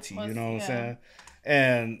reality. You know what I'm saying?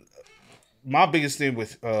 And my biggest thing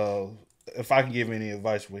with if I can give any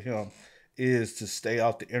advice with him is to stay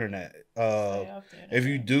off the internet. If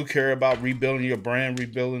you do care about rebuilding your brand,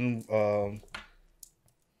 rebuilding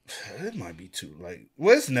it might be too late.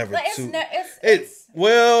 Well, it's never too.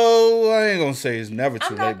 Well, I ain't gonna say it's never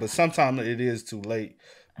too late, but sometimes it is too late.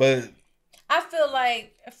 But I feel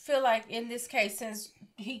like in this case, since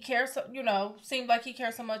he cares, seemed like he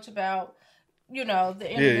cares so much about, the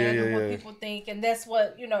internet and what people think, and that's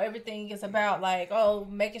what everything is about. Like,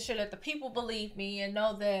 making sure that the people believe me and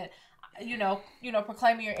know that,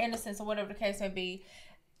 proclaiming your innocence or whatever the case may be.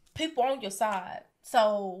 People on your side,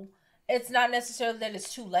 so it's not necessarily that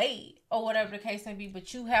it's too late or whatever the case may be,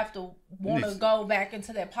 but you have to want to go back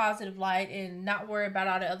into that positive light and not worry about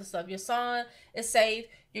all the other stuff. Your son is safe.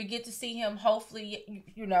 You get to see him. Hopefully,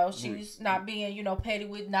 she's not being, petty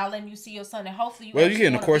with not letting you see your son, and hopefully, you're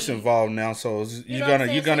getting the course involved now, so you're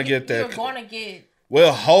gonna get that. You're gonna get.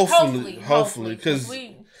 Well, hopefully,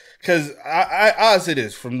 because I'll say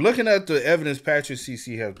this from looking at the evidence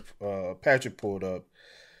Patrick pulled up.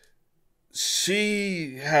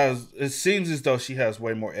 It seems as though she has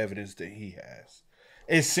way more evidence than he has.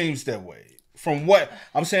 It seems that way. From what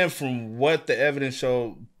the evidence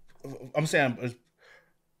showed,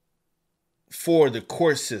 for the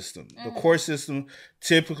court system. The court system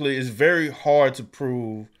typically is very hard to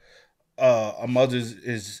prove a mother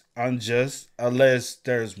is unjust unless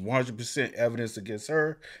there's 100% evidence against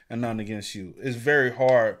her and none against you. It's very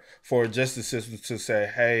hard for a justice system to say,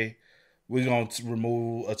 hey, we're going to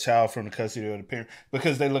remove a child from the custody of the parent,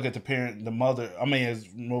 because they look at the mother.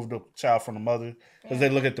 Remove the child from the mother because they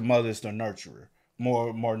look at the mother as the nurturer,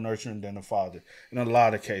 more nurturing than the father in a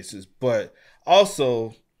lot of cases. But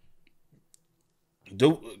also,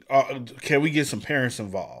 can we get some parents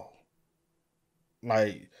involved?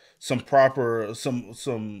 Like some type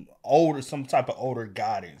of older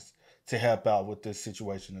guidance to help out with this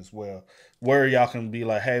situation as well, where y'all can be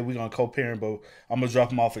like, hey, we're gonna co-parent, but I'm gonna drop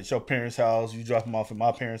them off at your parents' house, you drop them off at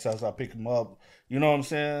my parents' house, I'll pick them up. You know what I'm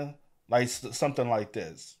saying? Like something like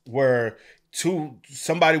this, where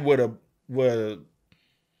somebody would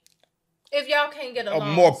if y'all can't get along,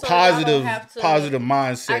 a more positive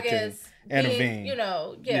mindset, I guess, can intervene.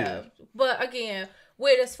 But again,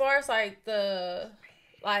 as far as like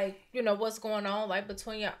what's going on like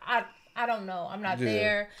between you, I don't know. I'm not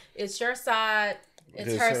there. It's your side.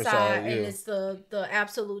 It's her side, and it's the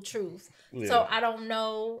absolute truth. Yeah. So I don't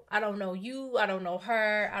know. I don't know you. I don't know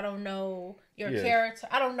her. I don't know your character.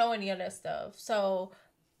 I don't know any of that stuff. So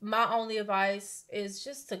my only advice is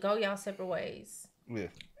just to go y'all separate ways. Yeah.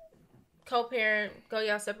 Co-parent, go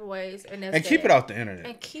y'all separate ways, and keep it off the internet.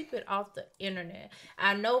 And keep it off the internet.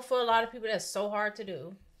 I know for a lot of people that's so hard to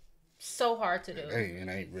do. So hard to do. It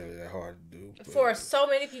ain't really that hard to do. For so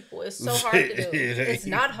many people, it's so hard to do. It's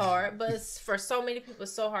not hard, but for so many people,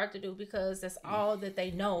 it's so hard to do because that's all that they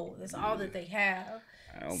know. That's all that they have.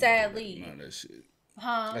 Sadly. None of that shit.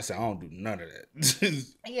 Huh? I said I don't do none of that.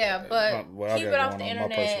 Yeah, but keep it off the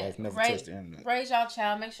internet. Raise y'all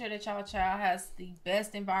child. Make sure that y'all child has the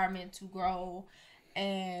best environment to grow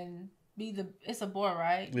and it's a boy,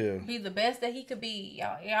 right? Yeah. Be the best that he could be.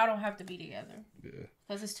 Y'all don't have to be together. Yeah.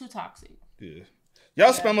 Because it's too toxic. Yeah.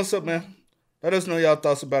 Y'all spam us up, man. Let us know y'all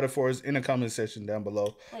thoughts about it for us in the comment section down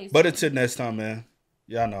below. Please. But until next time, man,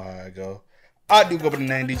 y'all know how I go. I do go by the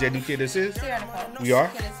name DJ New Kid. This is. We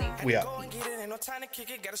are. We out. Time to kick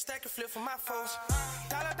it, got a stack of flip for my folks.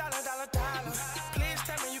 Dollar. Please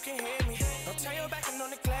tell me you can hear me. Don't turn your back and don't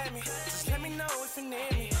neglect me. Just let me know if you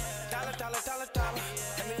need me. Dollar.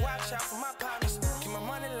 Let me watch out for my partner.